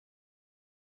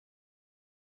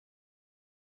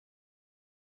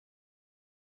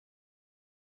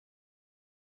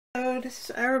Hello, this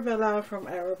is Arabella from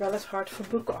Arabella's Heart for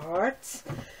Book Art.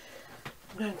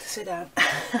 I'm going to sit down.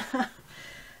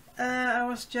 I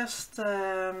was just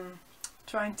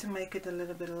trying to make it a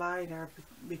little bit lighter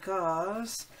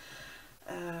because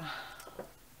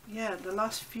yeah, the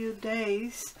last few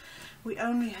days we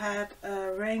only had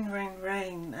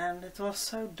rain, and it was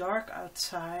so dark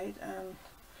outside, and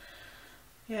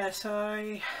yeah, so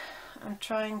I'm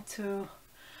trying to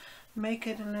make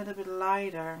it a little bit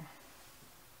lighter.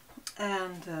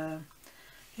 And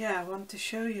yeah, I want to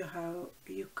show you how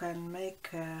you can make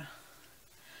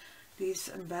these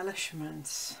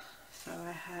embellishments. So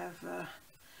I have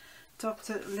talked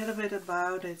a little bit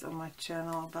about it on my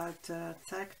channel, about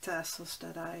tag tassels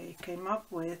that I came up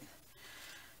with.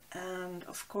 And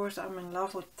of course I'm in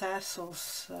love with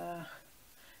tassels,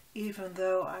 even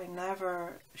though I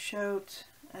never showed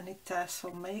any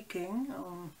tassel making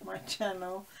on my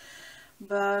channel.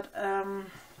 But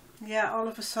yeah, all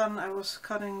of a sudden I was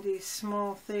cutting these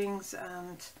small things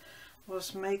and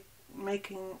was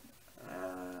making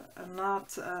a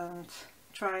knot and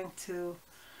trying to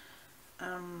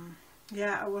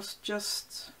yeah, I was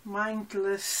just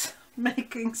mindless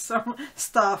making some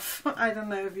stuff. I don't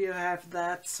know if you have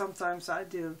that, sometimes I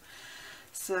do.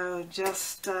 So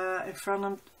just in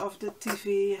front of the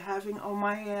TV, having all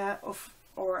my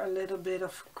or a little bit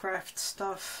of craft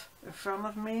stuff in front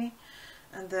of me,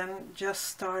 and then just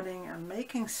starting and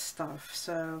making stuff.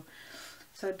 So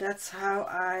that's how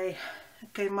I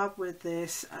came up with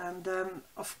this. And then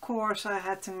of course I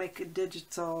had to make a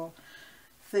digital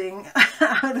thing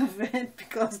out of it,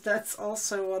 because that's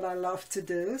also what I love to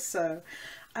do. So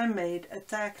I made a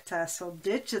tag tassel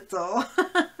digital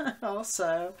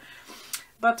also.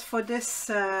 But for this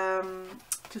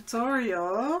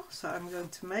tutorial, so I'm going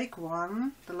to make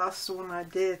one. The last one I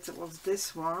did was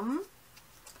this one.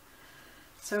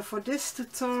 So for this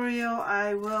tutorial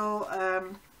I will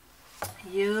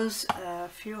use a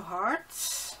few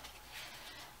hearts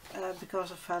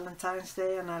because of Valentine's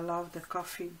Day, and I love the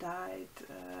coffee dyed,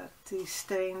 tea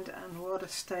stained and water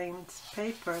stained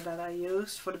paper that I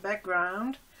used for the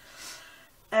background.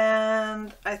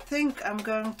 And I think I'm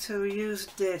going to use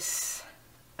this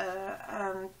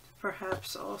and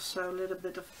perhaps also a little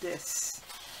bit of this.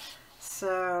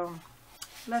 So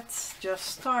let's just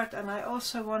start. And I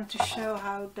also want to show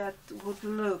how that would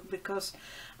look, because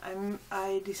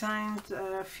I designed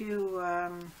a few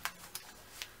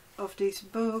of these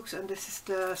books, and this is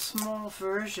the small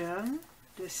version.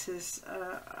 This is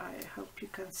I hope you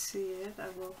can see it. I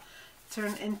will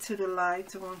turn into the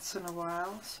light once in a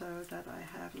while so that I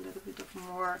have a little bit of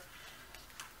more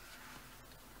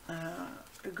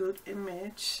a good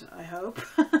image, I hope.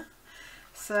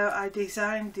 So I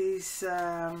designed these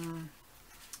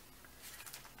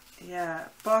yeah,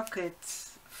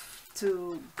 pockets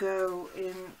to go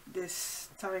in this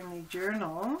tiny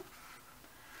journal.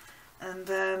 And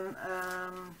then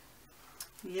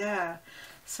yeah,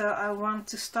 so I want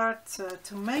to start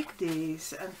to make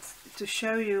these and to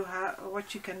show you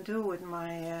what you can do with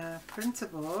my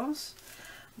printables.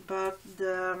 But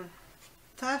the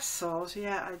tassels,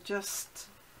 yeah, I just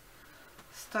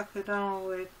stuck it on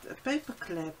with a paper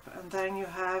clip, and then you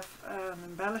have an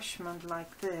embellishment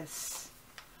like this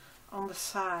on the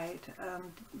side,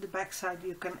 and the back side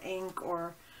you can ink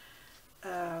or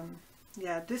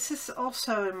yeah, this is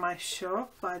also in my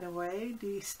shop, by the way,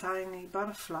 these tiny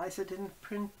butterflies. I didn't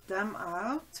print them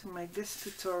out to make this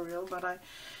tutorial, but I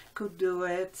could do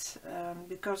it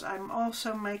because I'm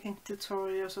also making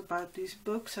tutorials about these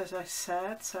books, as I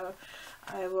said. So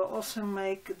I will also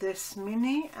make this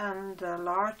mini and a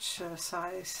large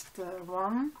sized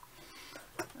one,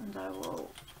 and I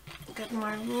will get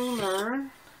my ruler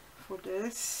for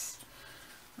this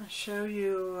and show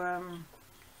you.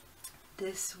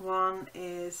 This one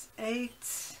is 8,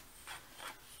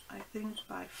 I think,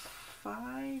 by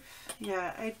 5.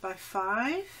 Yeah, 8 by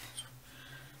 5.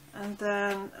 And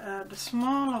then the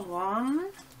smaller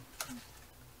one,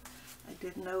 I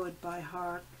didn't know it by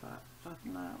heart, but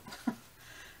no,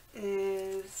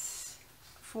 is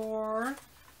 4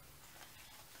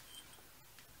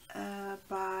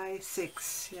 by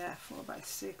 6. Yeah, 4 by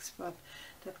 6, but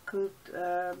that could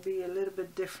be a little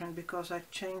bit different because I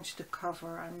changed the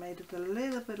cover. I made it a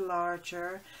little bit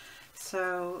larger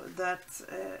so that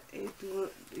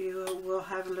you will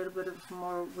have a little bit of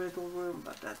more wiggle room,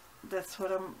 but that's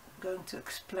what I'm going to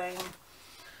explain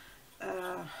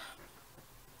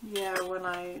yeah,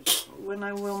 when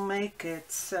I will make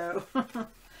it. So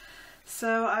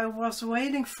so I was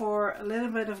waiting for a little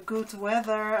bit of good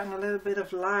weather and a little bit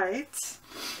of light,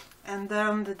 and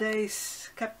then the days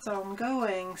kept on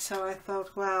going, so I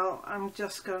thought, well, I'm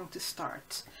just going to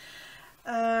start.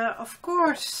 Of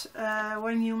course,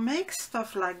 when you make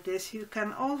stuff like this, you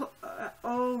can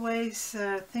always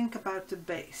think about the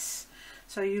base.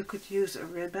 So you could use a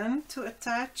ribbon to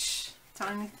attach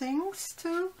tiny things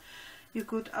to. You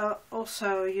could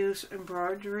also use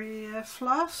embroidery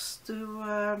floss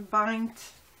to bind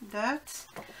that.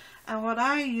 And what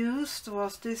I used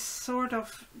was this sort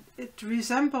of, it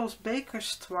resembles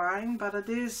baker's twine, but it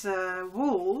is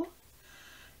wool.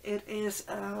 It is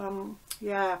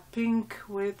yeah, pink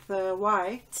with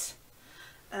white,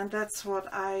 and that's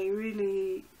what I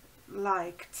really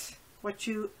liked. What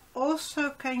you also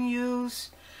can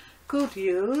use, could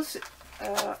use,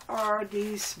 are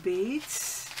these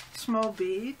beads, small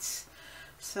beads.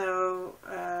 So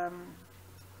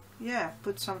yeah,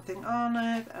 put something on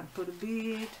it and put a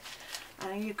bead,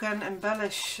 and you can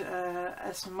embellish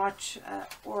as much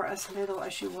or as little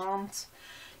as you want.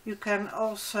 You can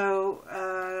also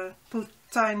put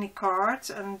tiny cards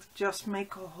and just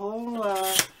make a hole,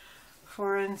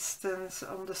 for instance,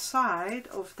 on the side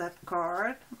of that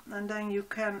card, and then you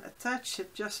can attach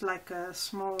it just like a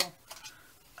small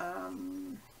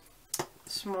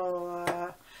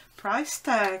price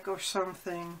tag or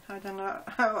something. I don't know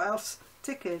how else,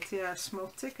 ticket, yeah, small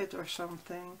ticket or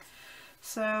something.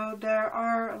 So there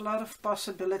are a lot of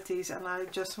possibilities, and I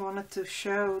just wanted to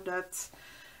show that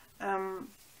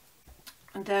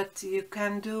that you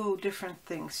can do different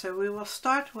things. So we will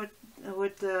start with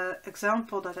the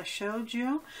example that I showed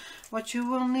you. What you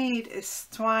will need is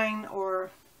twine or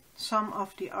some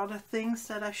of the other things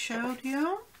that I showed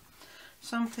you,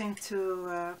 something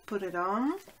to put it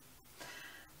on,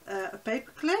 a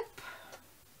paper clip,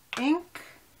 ink,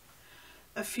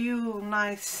 a few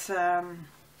nice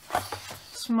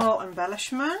small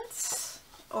embellishments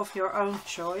of your own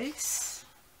choice,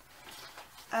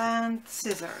 and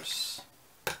scissors.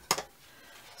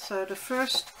 So the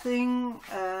first thing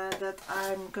that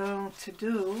I'm going to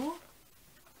do,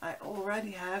 I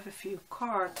already have a few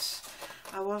cards.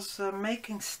 I was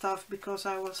making stuff because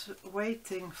I was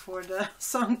waiting for the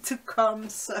sun to come,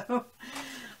 so,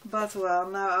 but well,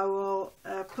 now I will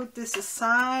put this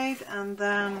aside and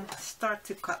then start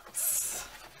to cut.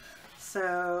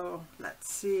 So let's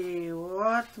see,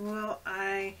 what will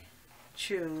I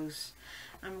choose?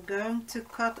 I'm going to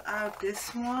cut out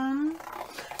this one,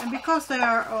 and because they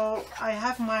are all, I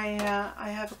have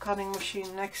a cutting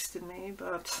machine next to me,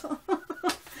 but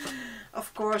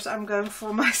of course I'm going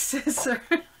for my scissor.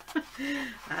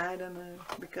 I don't know,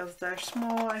 because they're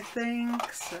small, I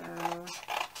think.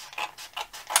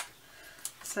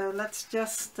 So let's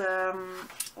just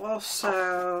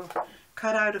also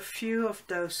cut out a few of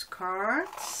those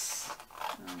cards,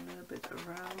 a little bit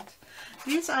around.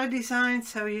 These I designed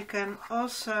so you can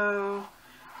also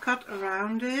cut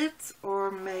around it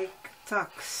or make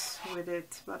tucks with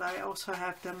it, but I also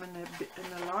have them in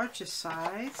a larger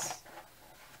size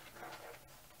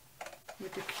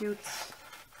with the cute,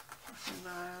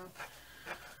 how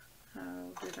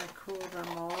did I call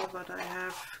them all, but I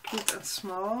have cute and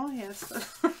small, yes,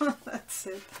 that's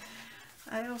it.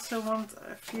 I also want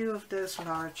a few of those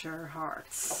larger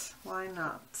hearts, why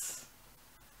not?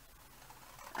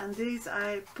 And these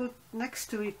I put next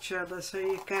to each other so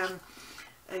you can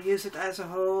use it as a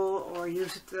whole or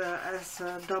use it as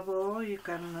a double. You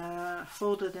can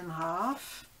fold it in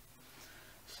half.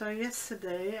 So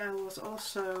yesterday I was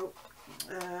also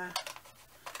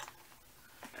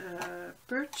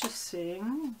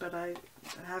purchasing, but I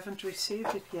haven't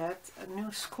received it yet, a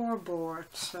new scoreboard.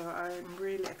 So I'm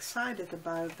really excited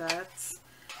about that,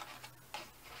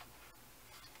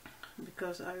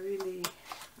 because I really,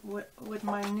 with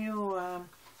my new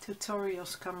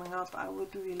tutorials coming up, I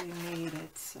would really need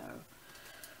it. So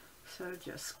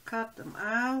just cut them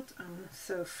out. I'm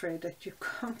so afraid that you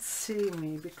can't see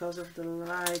me because of the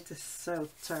light is so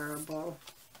terrible.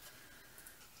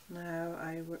 Now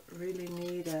I really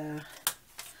need a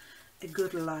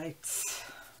good light,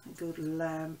 a good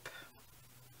lamp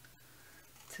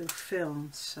to film.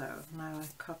 So now I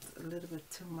cut a little bit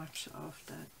too much of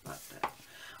that, but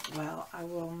well, I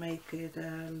will make it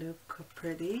look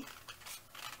pretty.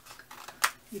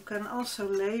 You can also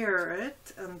layer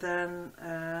it and then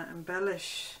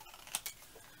embellish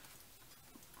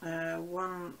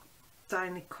one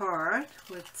tiny card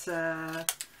with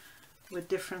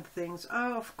different things.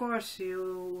 Oh, of course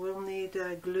you will need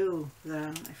glue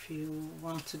then if you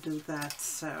want to do that.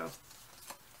 So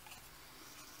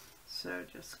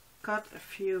just cut a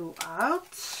few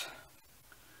out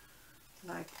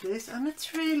like this, and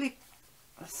it's really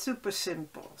super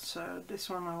simple. So this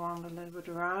one I want a little bit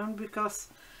around because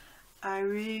I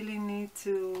really need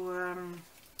to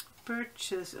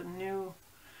purchase a new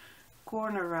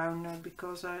corner rounder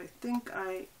because I think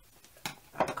I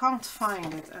can't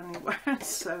find it anywhere.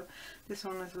 So this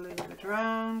one is a little bit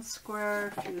round,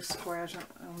 square, a few squares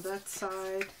on that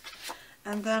side.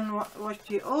 And then what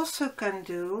you also can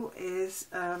do is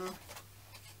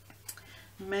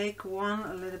make one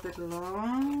a little bit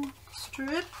long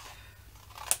strip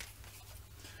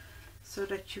so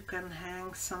that you can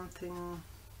hang something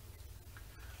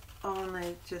on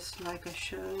it, just like I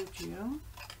showed you.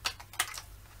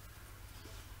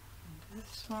 And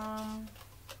this one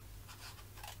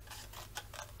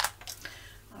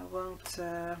I won't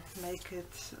make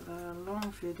it a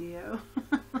long video.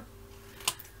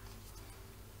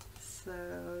 So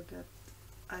that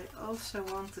I also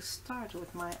want to start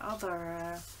with my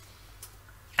other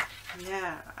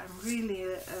yeah, I'm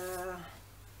really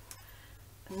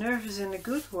nervous in a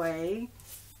good way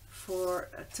for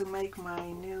to make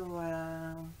my new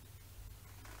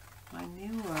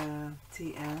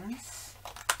TNs.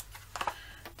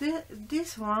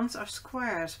 These ones are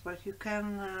squares, but you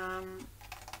can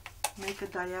make a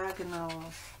diagonal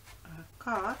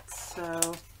cut,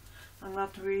 so I'm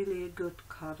not really a good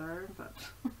cutter, but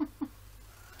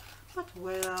but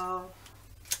well,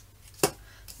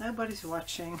 nobody's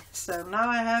watching, so now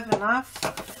I have enough.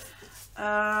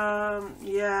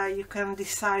 Yeah, you can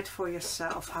decide for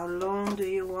yourself how long do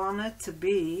you want it to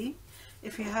be.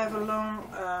 If you have a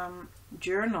long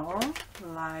journal,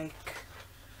 like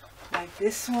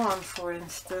this one for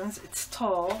instance, it's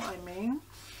tall, I mean,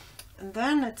 and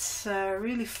then it's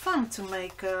really fun to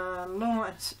make a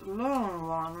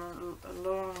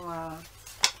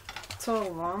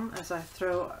tall one as I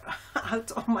throw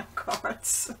out all my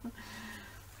cards.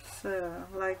 So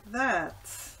like that.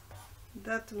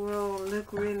 That will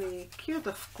look really cute,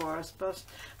 of course, but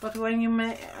when you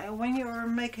are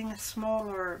making a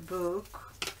smaller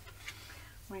book,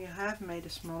 when you have made a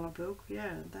smaller book,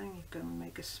 yeah, then you can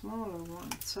make a smaller one.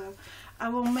 So I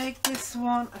will make this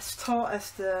one as tall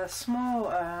as the small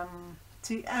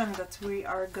TN that we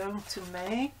are going to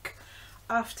make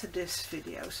after this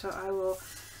video. So I will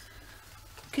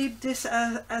keep this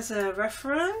as a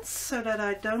reference so that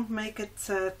I don't make it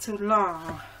too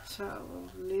long. So I will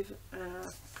leave,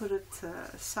 put it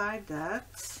aside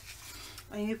that.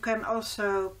 And you can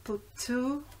also put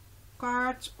 2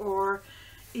 cards or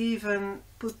even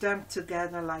put them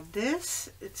together like this.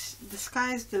 It's the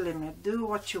sky's the limit. Do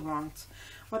what you want.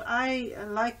 What I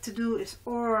like to do is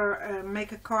or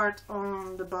make a card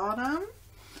on the bottom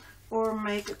or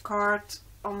make a card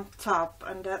on top,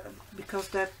 and that because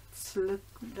that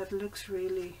looks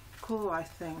really cool, I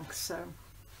think. So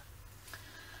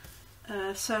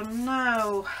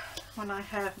now when I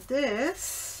have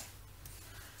this,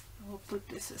 I will put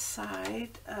this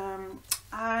aside.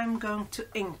 I'm going to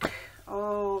ink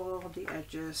all the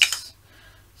edges,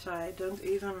 so I don't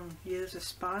even use a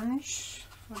sponge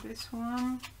for this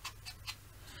one.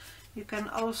 You can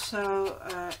also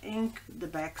ink the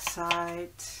back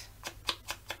side,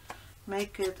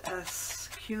 make it as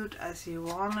cute as you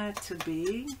want it to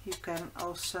be. You can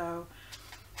also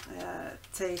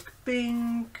take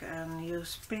pink and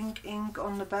use pink ink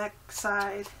on the back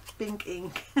side, pink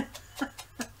ink.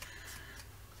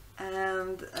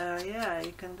 And yeah,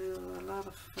 you can do a lot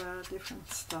of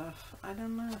different stuff. I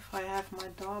don't know if I have my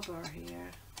dauber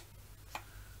here,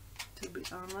 to be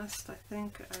honest. I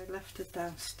think I left it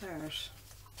downstairs.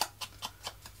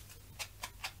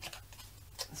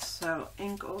 So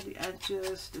ink all the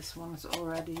edges. This one is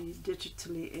already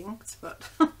digitally inked, but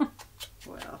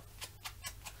well.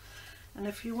 And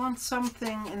if you want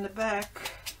something in the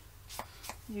back,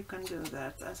 you can do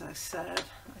that. As I said,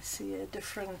 I see a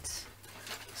different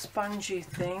spongy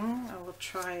thing. I will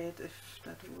try it if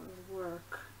that will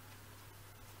work.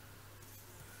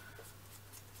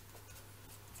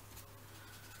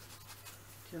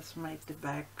 Just make the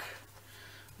back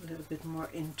a little bit more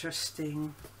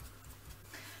interesting.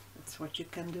 That's what you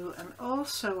can do. And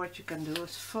also what you can do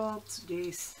is fold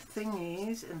these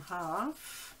thingies in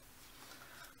half.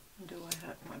 Do I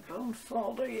have my bone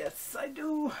folder? Yes, I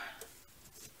do.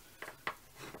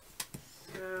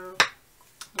 So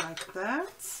like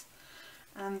that,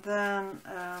 and then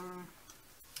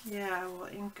yeah, I will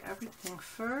ink everything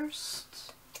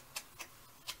first.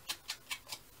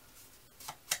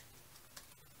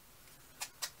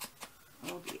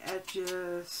 All the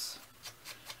edges.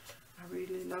 I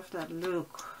really love that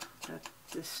look, that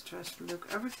distressed look.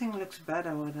 Everything looks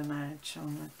better with an edge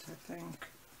on it, I think.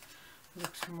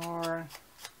 Looks more,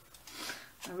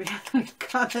 I really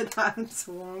cut it out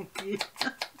wonky.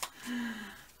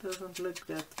 Doesn't look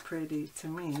that pretty to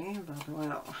me, but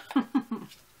well,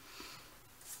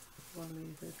 we'll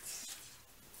leave it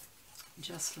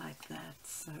just like that.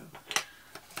 So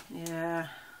yeah,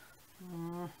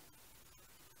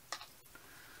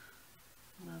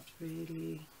 not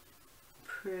really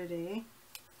pretty.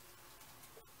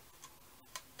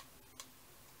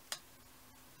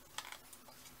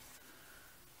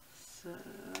 So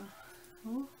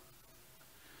ooh,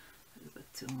 a little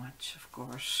bit too much, of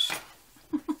course.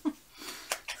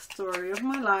 Story of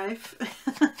my life.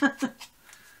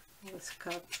 Was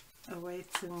cut away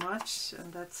too much,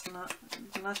 and that's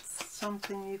not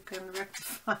something you can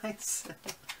rectify. So,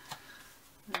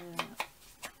 yeah.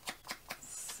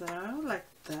 So like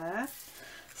that.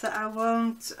 So I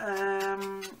won't.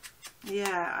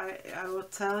 Yeah, I will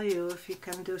tell you if you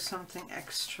can do something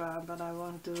extra, but I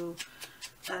won't do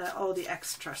all the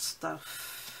extra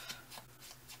stuff.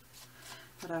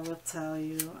 But I will tell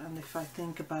you, and if I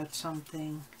think about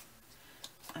something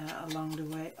along the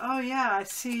way. Oh yeah, I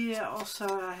see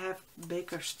also I have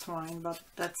baker's twine, but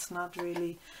that's not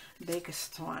really baker's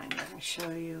twine. Let me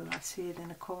show you. I see it in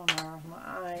the corner of my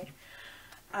eye.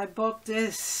 I bought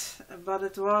this, but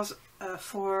it was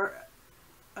for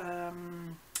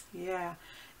yeah,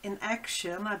 in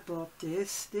Action. I bought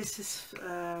this. This is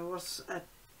was at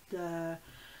the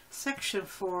section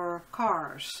for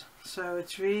cars, so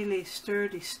it's really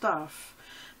sturdy stuff,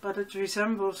 but it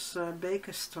resembles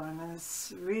baker's twine, and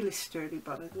it's really sturdy,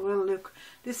 but it will look,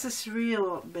 this is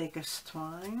real baker's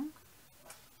twine.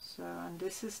 So, and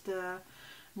this is the,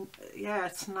 yeah,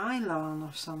 it's nylon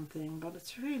or something, but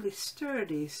it's really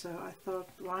sturdy, so I thought,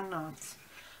 why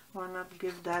not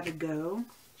give that a go.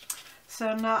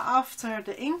 So now after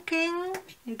the inking,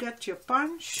 you get your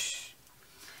punch,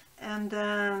 and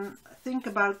then think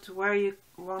about where you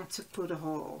want to put a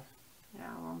hole.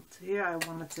 Yeah, I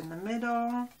want it in the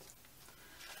middle,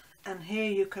 and here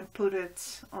you can put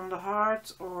it on the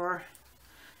heart or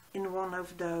in one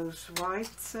of those white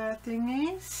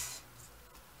thingies.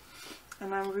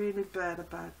 And I'm really bad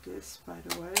about this, by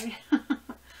the way.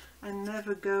 I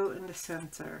never go in the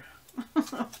center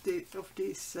of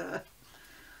these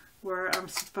where I'm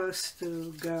supposed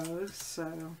to go.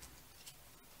 So,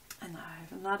 and I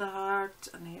have another heart,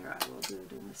 and here I will do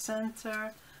it in the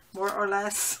center, more or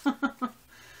less.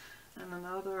 And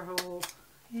another hole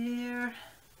here,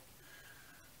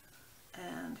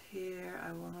 and here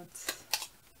I want it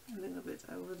a little bit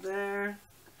over there,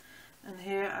 and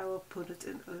here I will put it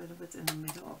in a little bit in the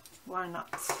middle. Why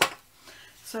not?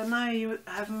 So now you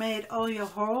have made all your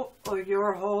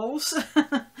holes.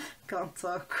 Can't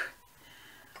talk.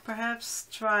 Perhaps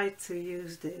try to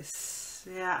use this.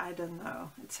 Yeah, I don't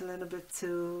know. It's a little bit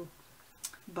too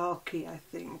bulky, I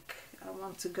think. I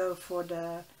want to go for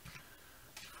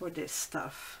this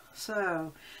stuff.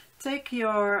 So take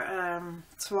your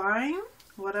twine,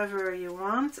 whatever you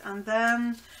want, and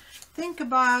then think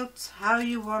about how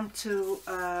you want to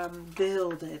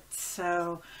build it.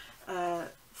 So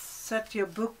set your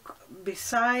book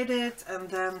beside it, and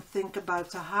then think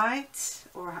about the height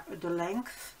or the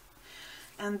length,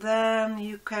 and then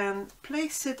you can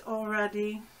place it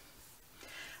already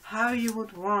how you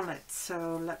would want it.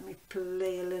 So let me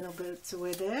play a little bit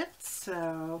with it.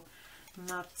 So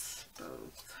not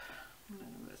both, a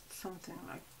little bit, something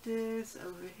like this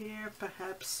over here.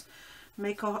 Perhaps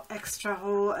make an extra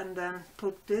hole and then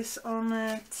put this on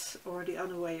it, or the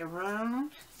other way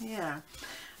around. Yeah,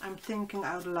 I'm thinking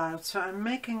out loud. So I'm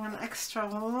making an extra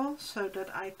hole so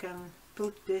that I can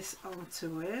put this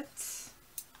onto it.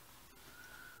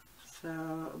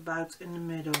 So about in the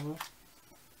middle.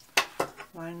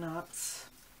 Why not?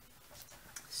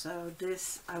 So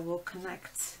this I will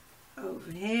connect over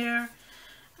here,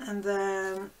 and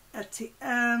then at the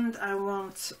end I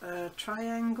want a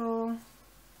triangle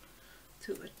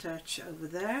to attach over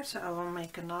there. So I will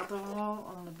make another hole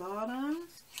on the bottom.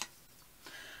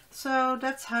 So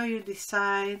that's how you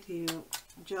decide. You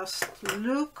just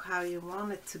look how you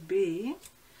want it to be,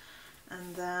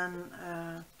 and then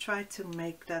try to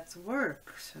make that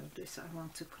work. So this I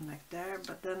want to connect there,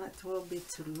 but then it will be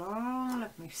too long.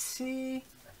 Let me see.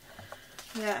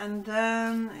 Yeah, and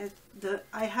then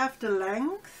I have the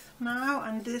length now,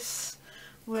 and this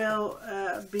will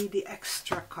be the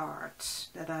extra cards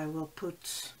that I will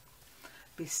put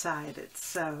beside it.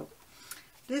 So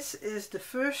this is the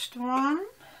first one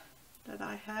that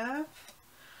I have,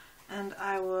 and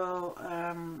I will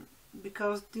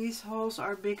because these holes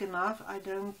are big enough, I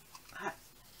don't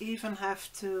even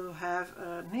have to have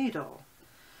a needle.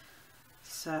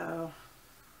 So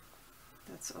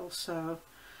that's also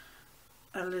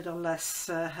a little less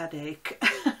headache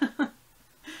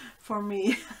for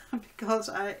me, because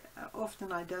I often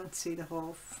don't see the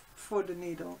hole for the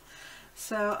needle.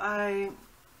 So I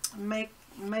make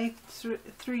make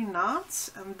three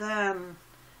knots, and then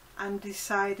I'm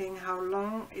deciding how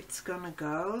long it's gonna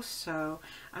go, so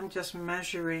I'm just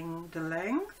measuring the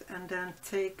length and then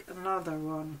take another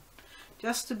one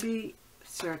just to be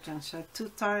certain, so 2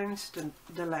 times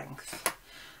the length.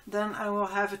 Then I will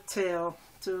have a tail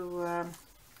to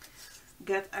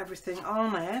get everything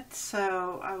on it,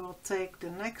 so I will take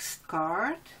the next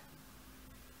card.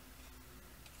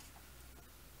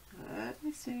 Let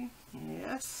me see.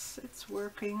 Yes, it's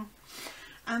working.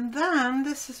 And then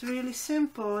this is really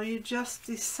simple. You just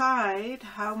decide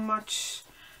how much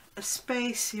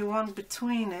space you want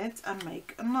between it and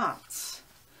make a knot.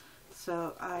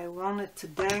 So I want it to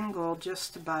dangle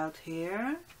just about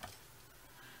here.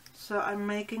 So I'm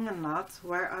making a knot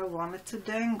where I want it to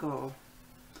dangle.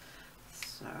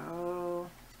 So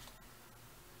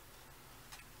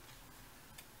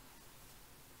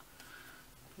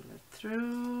pull it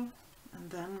through and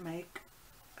then make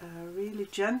really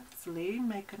gently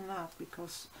make a knot,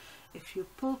 because if you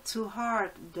pull too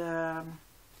hard the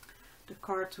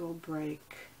card will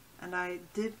break. And I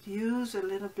did use a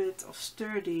little bit of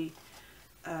sturdy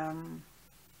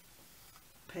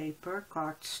paper,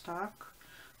 cardstock,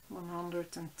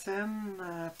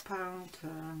 110 pound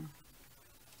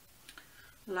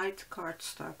light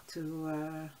cardstock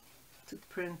to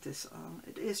print this on.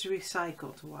 It is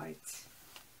recycled white,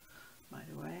 by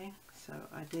the way, so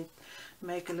I did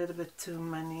make a little bit too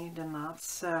many the knots.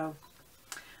 So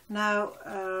now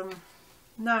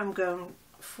I'm going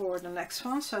for the next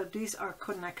one. So these are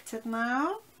connected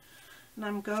now, and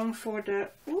I'm going for the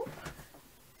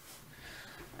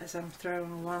as I'm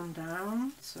throwing one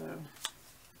down, so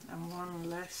I'm one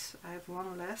less. I have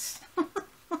one less.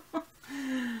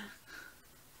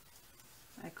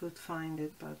 I could find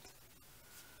it, but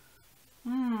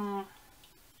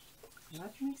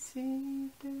let me see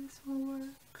if this will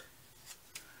work.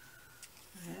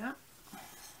 Yeah.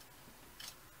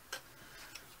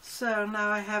 So now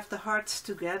I have the hearts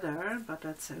together, but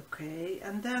that's okay.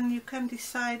 And then you can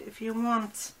decide if you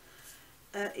want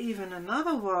even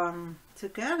another one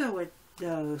together with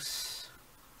those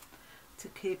to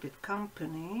keep it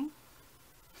company.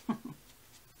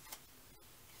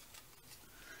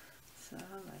 So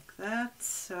like that.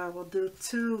 So I will do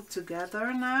 2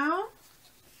 together now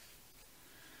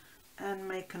and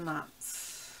make a knot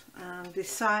and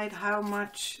decide how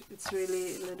much. It's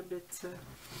really a little bit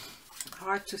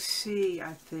hard to see,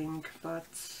 I think, but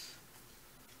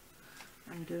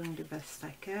I'm doing the best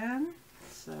I can.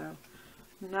 So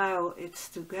now it's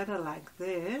together like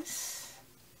this,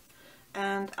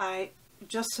 and I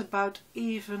just about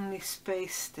evenly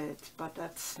spaced it, but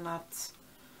that's not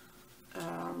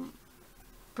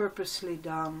purposely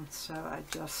done, so I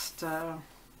just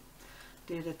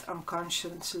did it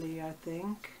unconsciously, I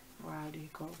think. Or how do you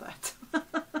call that?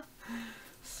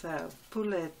 So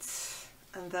pull it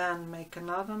and then make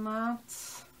another knot.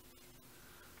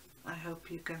 I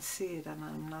hope you can see it and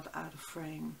I'm not out of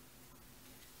frame.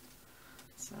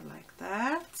 So like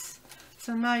that.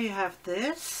 So now you have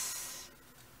this,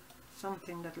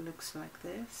 something that looks like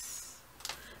this,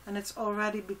 and it's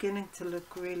already beginning to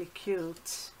look really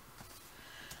cute.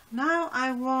 Now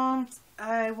I want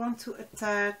to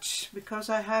attach, because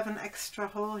I have an extra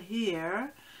hole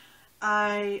here,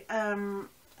 I am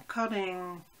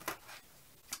cutting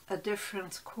a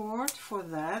different cord for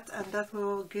that, and that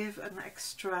will give an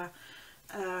extra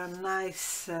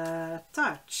nice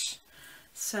touch.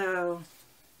 So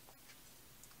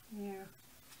here,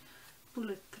 pull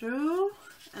it through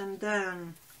and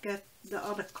then get the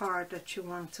other card that you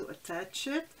want to attach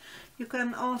it. You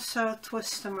can also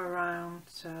twist them around.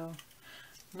 So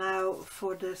now,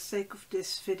 for the sake of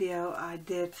this video, I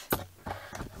did,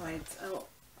 wait, I'll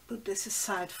put this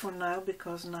aside for now,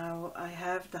 because now I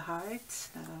have the height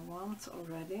that I want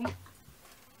already,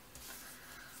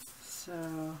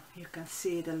 so you can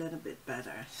see it a little bit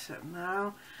better. So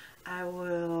now I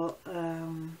will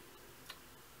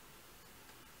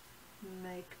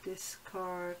make this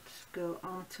card go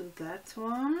onto that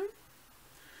one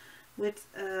with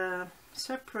a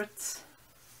separate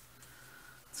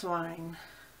twine.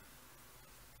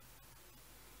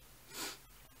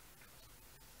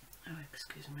 Oh,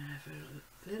 excuse me, I have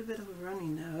a little bit of a runny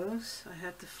nose. I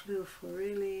had the flu for a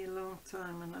really long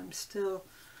time and I'm still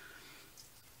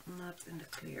not in the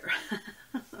clear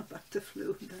about the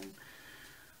flu. Then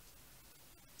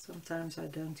sometimes I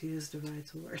don't use the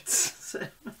right words.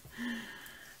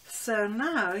 So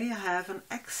now you have an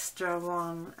extra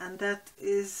one, and that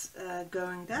is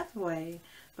going that way.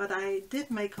 But I did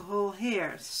make a hole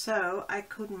here, so I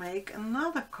could make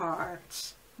another card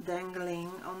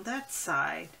dangling on that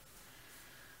side.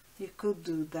 you could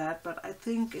do that, but I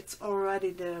think it's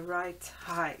already the right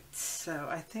height, so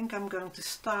I think I'm going to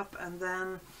stop, and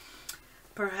then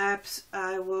perhaps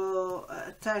I will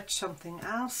attach something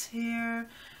else here,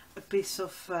 a piece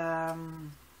of how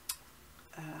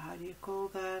do you call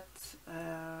that,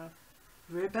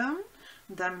 ribbon,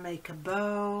 then make a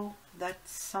bow.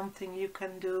 That's something you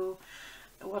can do.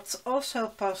 What's also a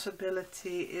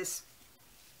possibility is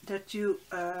that you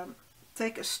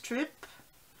take a strip,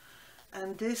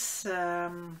 and this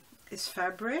is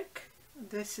fabric.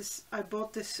 This is, I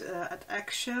bought this at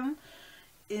Action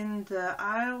in the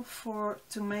aisle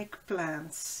to make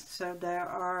plants. So there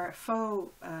are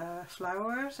faux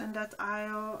flowers in that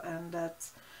aisle, and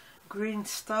that green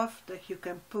stuff that you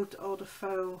can put all the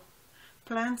faux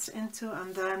plants into,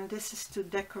 and then this is to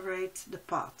decorate the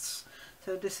pots.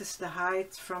 So this is the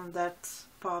height from that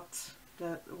pot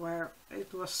where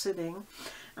it was sitting,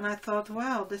 and I thought,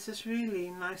 well, this is really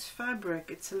nice fabric.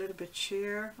 It's a little bit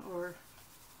sheer, or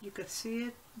you can see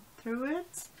it through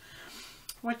it.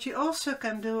 What you also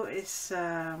can do is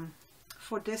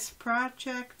for this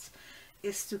project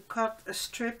is to cut a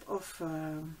strip of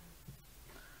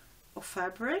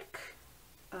fabric,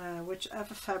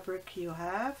 whichever fabric you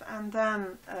have, and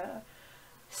then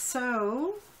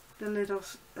sew the little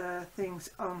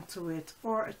things onto it,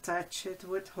 or attach it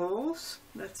with holes.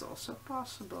 That's also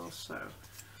possible.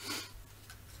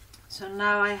 So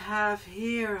now I have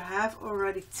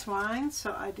already twine,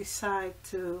 so I decide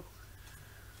to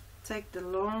take the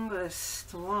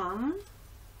longest one,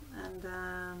 and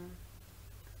then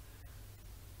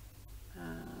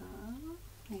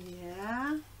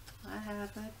yeah, I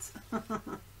have it.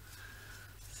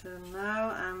 So now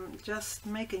I'm just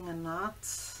making a knot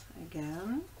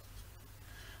again,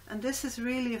 and this is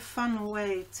really a fun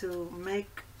way to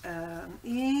make an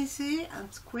easy and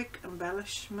quick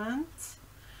embellishment.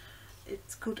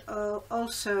 It could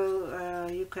also,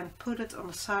 you can put it on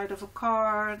the side of a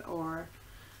card, or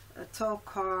a tall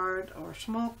card, or a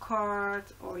small card,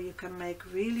 or you can make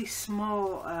really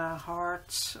small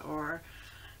hearts, or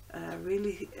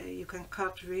you can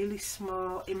cut really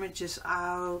small images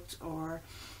out, or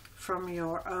from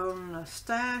your own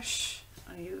stash.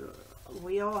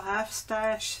 We all have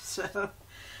stash, so.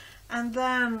 And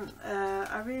then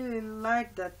I really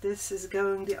like that this is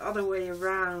going the other way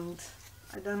around.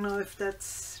 I don't know if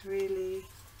that's really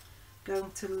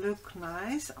going to look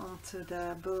nice onto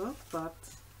the book, but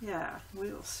yeah,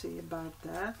 we'll see about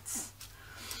that.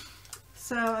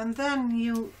 So, and then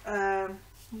you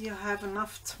have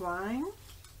enough twine.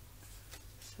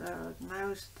 So now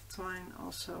is the twine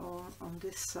also on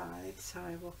this side, so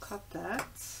I will cut that.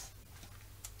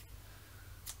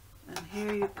 And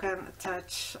here you can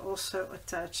also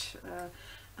attach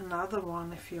another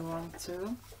one if you want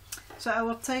to. So I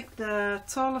will take the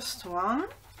tallest one,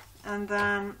 and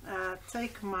then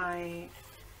take my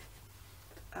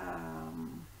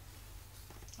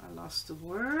I lost the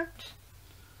word,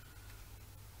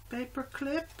 paper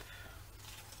clip,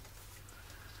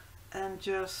 and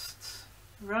just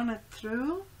run it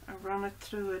through, and run it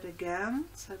through it again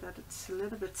so that it's a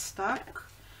little bit stuck,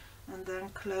 and then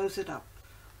close it up.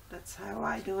 That's how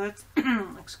I do it.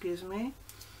 Excuse me.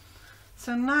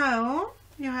 So now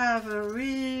you have a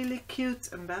really cute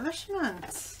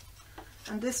embellishment.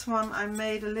 And this one I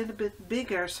made a little bit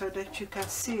bigger so that you can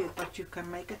see it, but you can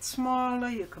make it smaller,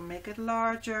 you can make it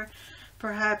larger.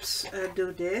 Perhaps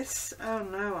do this. Oh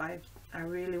no, I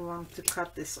really want to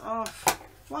cut this off.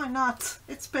 Why not?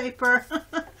 It's paper.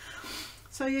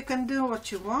 So you can do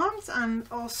what you want, and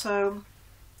also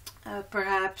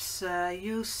perhaps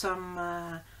use some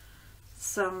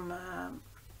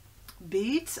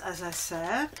beads, as I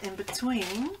said, in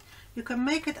between. You can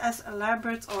make it as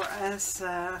elaborate or as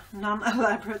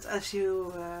non-elaborate as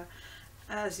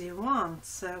you want.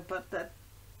 So, but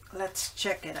let's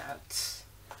check it out.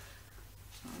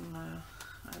 And,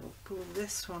 I will pull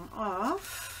this one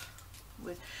off.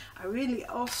 I really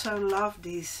also love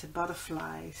these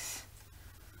butterflies.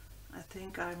 I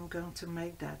think I'm going to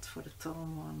make that for the tall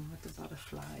one with the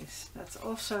butterflies. That's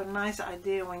also a nice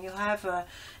idea when you have an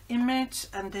image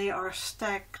and they are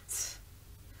stacked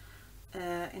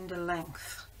in the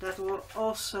length. That will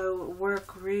also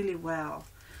work really well.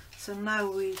 So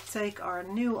now we take our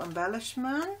new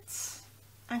embellishment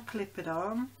and clip it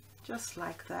on, just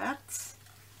like that.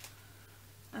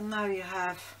 And now you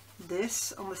have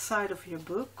this on the side of your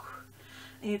book.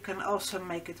 And you can also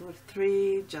make it with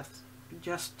three,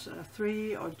 just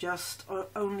three, or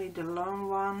only the long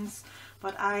ones.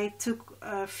 But I took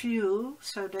a few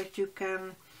so that you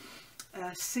can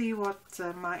see what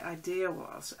my idea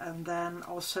was. And then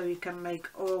also you can make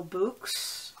all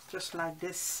books just like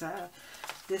this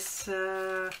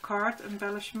card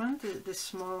embellishment, this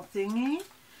small thingy.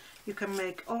 You can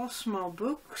make all small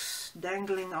books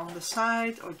dangling on the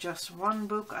side, or just one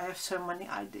book. I have so many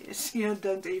ideas, you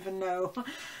don't even know.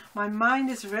 My mind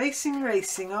is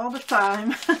racing all the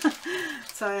time.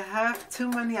 So I have too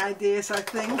many ideas, I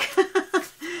think.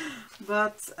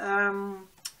 But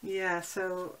yeah,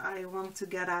 so I want to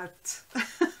get out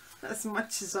as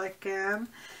much as I can.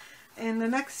 In the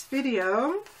next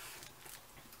video,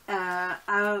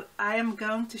 I am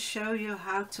going to show you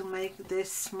how to make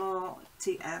this small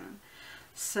TN.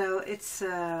 So it's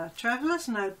a traveler's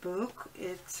notebook.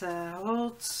 It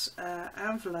holds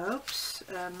envelopes,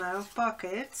 no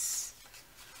pockets.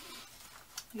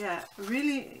 Yeah,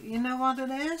 really, you know what it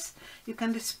is? You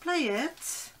can display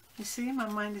it. You see, my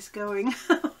mind is going.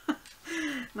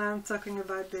 Now I'm talking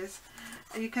about this.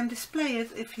 You can display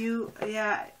it if you,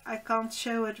 yeah, I can't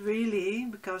show it really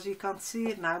because you can't see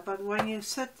it now, but when you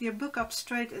set your book up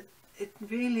straight, it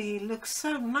really looks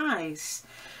so nice.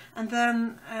 And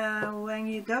then when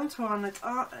you don't want it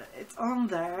on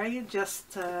there, you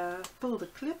just pull the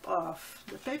clip off,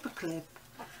 the paper clip.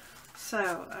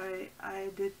 So I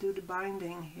did do the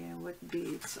binding here with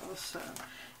beads also.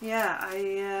 Yeah,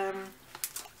 I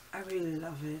really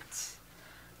love it.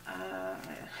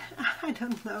 I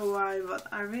don't know why, but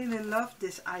I really love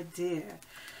this idea.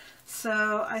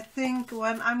 So I think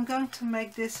when I'm going to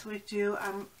make this with you,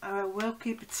 I will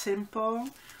keep it simple,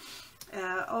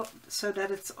 so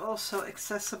that it's also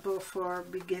accessible for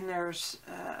beginners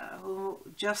who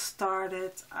just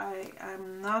started. I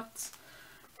am not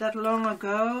that long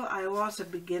ago. I was a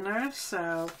beginner,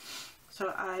 so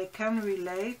I can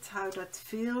relate how that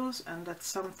feels, and that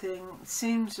something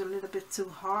seems a little bit too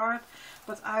hard,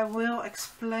 but I will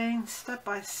explain step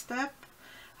by step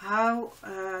how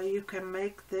you can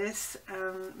make this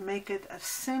and make it as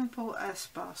simple as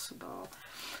possible.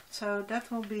 So that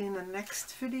will be in the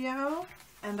next video.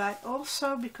 And I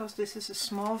also, because this is a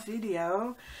small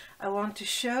video, I want to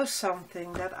show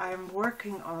something that I'm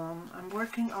working on. I'm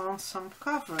working on some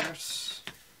covers.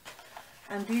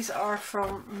 And these are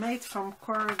made from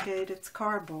corrugated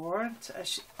cardboard,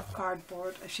 as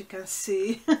you can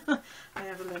see. I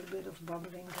have a little bit of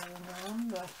bubbling going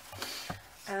on,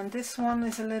 and this one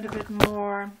is a little bit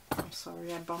more. I'm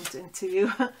sorry, I bumped into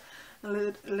you. a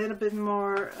little bit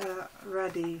more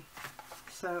ready.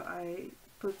 So I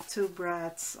put 2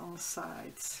 brads on the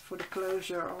sides for the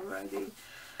closure already.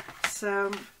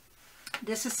 So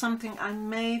this is something I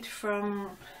made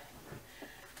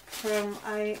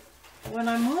when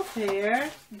I moved here,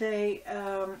 they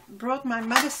brought my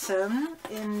medicine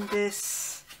in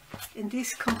these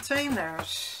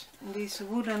containers, in these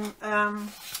wooden,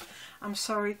 I'm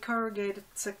sorry, corrugated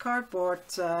cardboard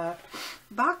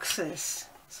boxes.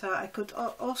 So I could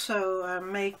also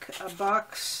make a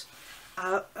box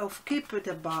keep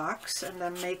the box and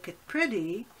then make it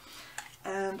pretty.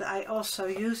 And I also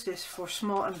use this for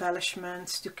small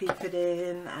embellishments to keep it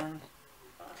in.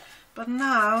 But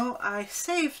now I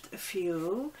saved a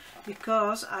few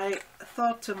because I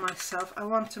thought to myself, I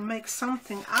want to make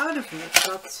something out of it.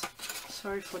 But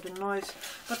sorry for the noise.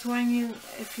 But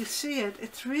if you see it,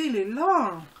 it's really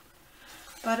long.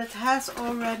 But it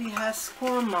already has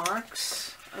score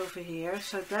marks over here,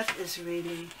 so that is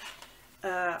really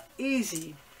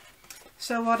easy.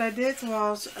 So what I did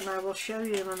was, and I will show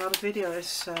you in another video,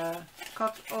 is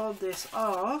cut all this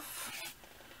off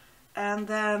and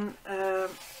then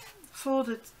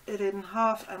folded it in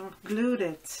half and glued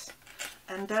it,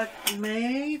 and that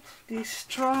made these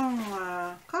strong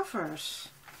covers.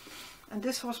 And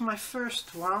this was my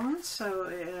first one, so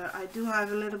I do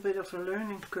have a little bit of a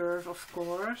learning curve, of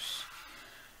course,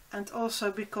 and also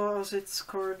because it's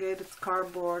corrugated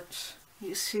cardboard,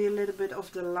 you see a little bit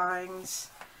of the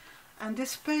lines. And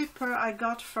this paper I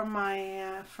got from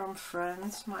from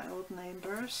friends, my old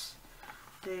neighbors.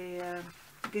 They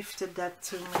gifted that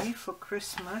to me for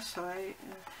Christmas, so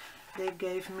they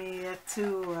gave me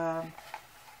two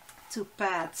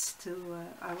pads.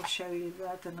 I will show you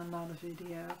that in another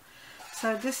video.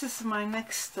 So this is my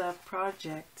next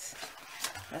project.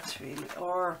 That's really,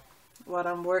 or what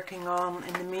I'm working on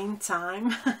in the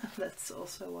meantime. That's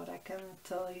also what I can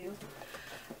tell you.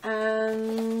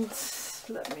 And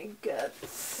let me get,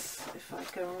 if I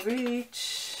can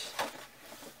reach,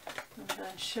 and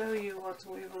then show you what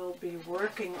we will be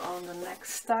working on the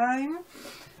next time.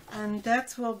 And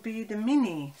that will be the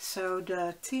mini. So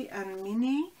the TN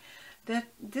mini,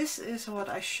 this is what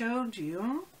I showed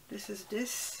you. This is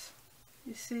this.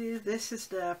 You see, this is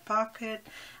the pocket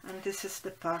and this is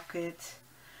the pocket.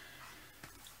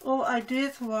 all I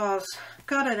did was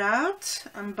cut it out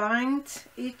and bind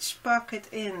each pocket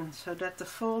in so that the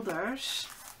folders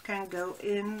can go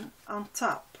in on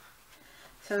top.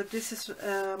 So this is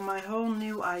my whole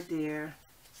new idea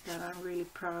that I'm really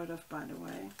proud of, by the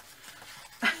way.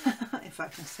 If I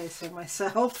can say so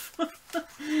myself.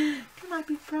 Can I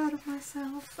be proud of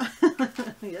myself?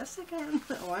 Yes, I can.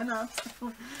 Why not?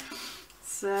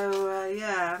 So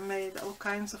yeah, I made all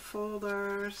kinds of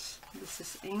folders. This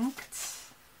is inked.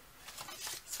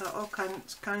 So all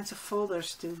kinds of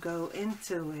folders to go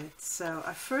into it. So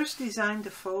I first designed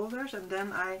the folders and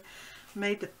then I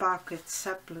made the pockets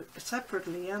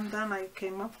separately, and then I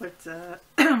came up with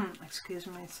excuse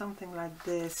me, something like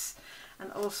this,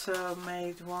 and also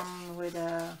made one with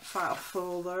a file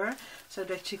folder so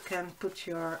that you can put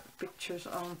your pictures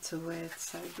onto it.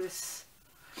 So this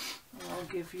will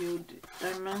give you the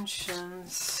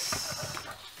dimensions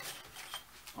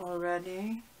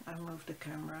already. I moved the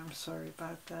camera, I'm sorry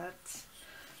about that.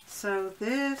 So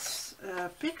this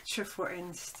picture, for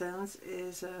instance,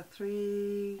 is a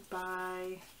 3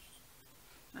 by,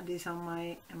 and these are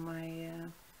my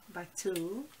by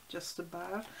 2, just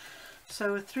about.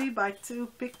 So a 3 by 2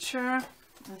 picture,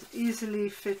 it easily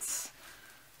fits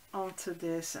onto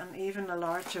this, and even a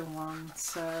larger one.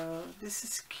 So this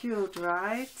is cute,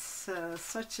 right? So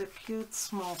such a cute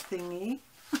small thingy.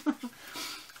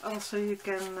 Also, you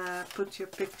can put your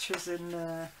pictures in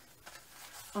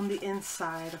on the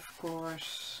inside, of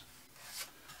course,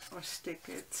 or stick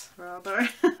it rather.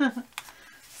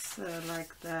 So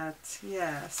like that,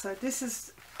 yeah. So this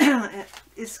is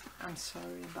I'm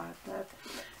sorry about that.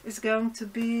 It's going to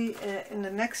be in the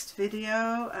next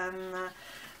video,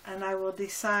 and I will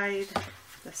decide.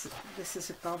 This is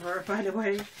a cover, by the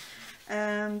way,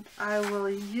 and I will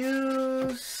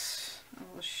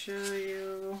show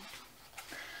you.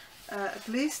 At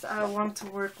least I want to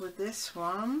work with this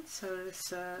one, so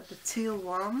it's the teal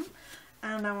one,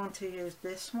 and I want to use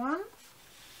this one,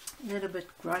 a little bit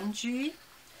grungy.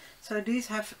 So these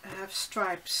have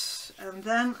stripes, and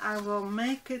then I will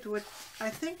make it with, I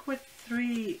think, with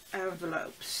 3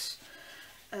 envelopes.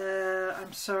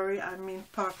 I'm sorry, I mean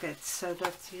pockets, so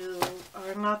that you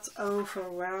are not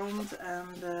overwhelmed.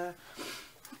 And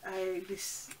I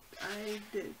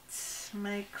did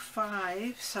make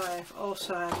 5, so I've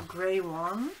also have a grey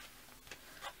one,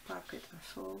 pocket and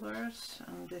folders,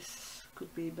 and this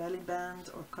could be belly band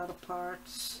or cutter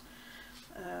parts,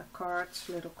 cards,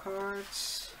 little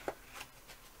cards,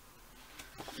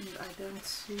 and I don't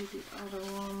see the other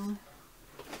one.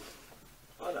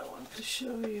 What I want to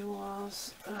show you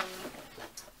was let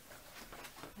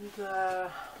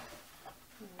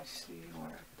me see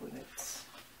where I put it,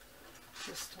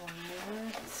 just 1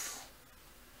 minute.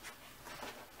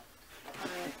 I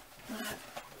have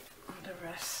the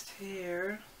rest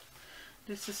here.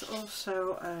 This is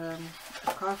also a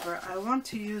cover. I want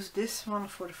to use this one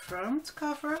for the front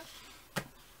cover,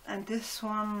 and this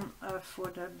one for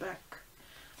the back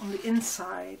on the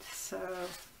inside. So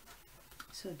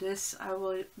this I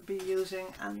will be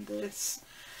using, and this,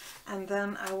 and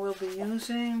then I will be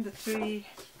using the 3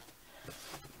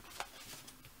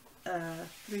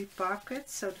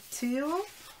 pockets. So the teal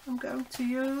I'm going to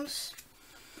use.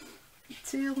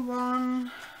 Teal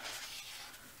one,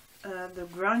 the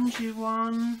grungy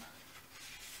one,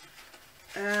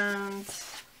 and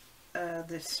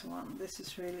this one. This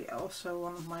is really also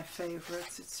one of my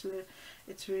favorites.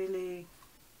 It's really,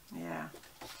 yeah.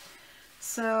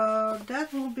 So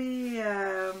that will be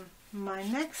my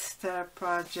next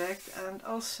project, and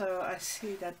also I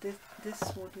see that this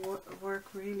would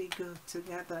work really good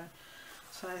together.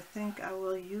 So I think I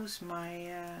will use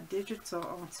my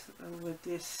digital with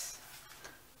this.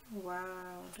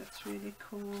 Wow, that's really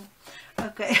cool.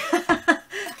 Okay,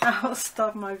 I will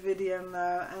stop my video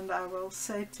now, and I will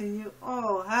say to you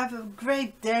all, have a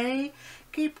great day,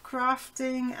 keep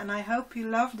crafting, and I hope you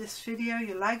love this video,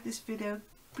 you like this video.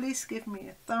 Please give me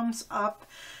a thumbs up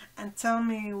and tell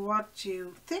me what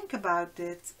you think about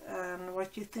it and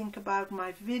what you think about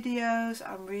my videos.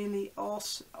 I'm really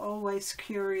always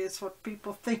curious what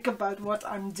people think about what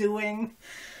I'm doing.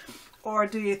 Or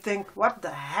do you think, what the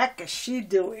heck is she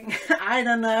doing? I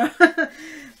don't know.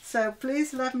 So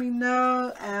please let me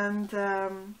know, and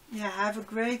yeah, have a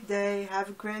great day, have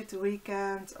a great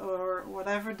weekend, or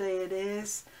whatever day it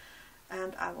is.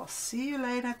 And I will see you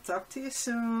later. Talk to you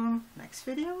soon. Next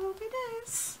video will be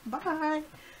this. Bye.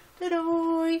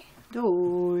 Doei.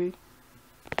 Doei.